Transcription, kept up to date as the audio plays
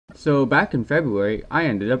So back in February, I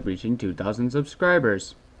ended up reaching 2,000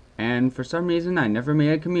 subscribers. And for some reason, I never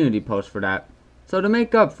made a community post for that. So to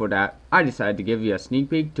make up for that, I decided to give you a sneak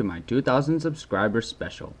peek to my 2,000 subscribers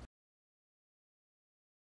special.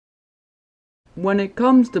 When it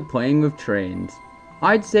comes to playing with trains,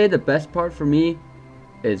 I'd say the best part for me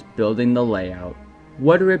is building the layout.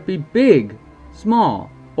 Whether it be big,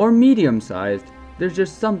 small, or medium-sized, there's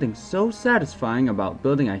just something so satisfying about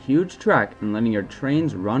building a huge track and letting your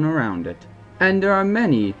trains run around it. And there are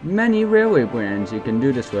many railway brands you can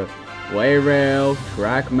do this with. Wayrail,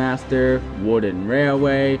 Trackmaster, Wooden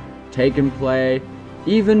Railway, Take and Play,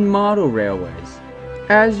 even model railways.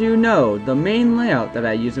 As you know, the main layout that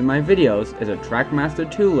I use in my videos is a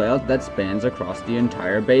Trackmaster 2 layout that spans across the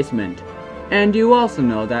entire basement. And you also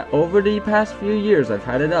know that over the past few years I've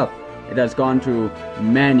had it up, it has gone through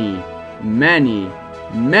many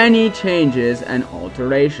changes and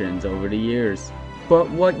alterations over the years. But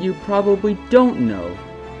what you probably don't know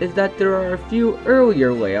is that there are a few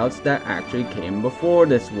earlier layouts that actually came before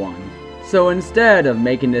this one. So instead of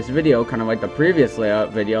making this video kind of like the previous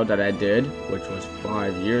layout video that I did, which was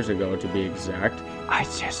 5 years ago to be exact, I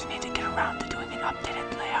seriously need to get around to doing an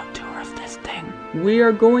updated layout tour of this thing. we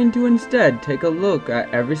are going to instead take a look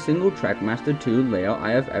at every single Trackmaster 2 layout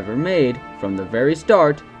I have ever made, from the very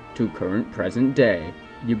start to current present day.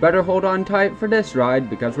 You better hold on tight for this ride,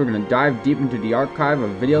 because we're going to dive deep into the archive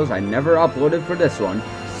of videos I never uploaded for this one.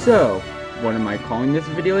 So, what am I calling this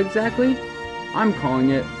video exactly? I'm calling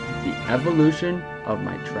it the evolution of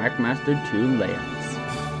my Trackmaster 2 layouts.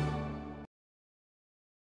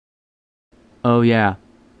 Oh yeah,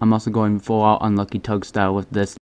 I'm also going full out Unlucky Tug style with this.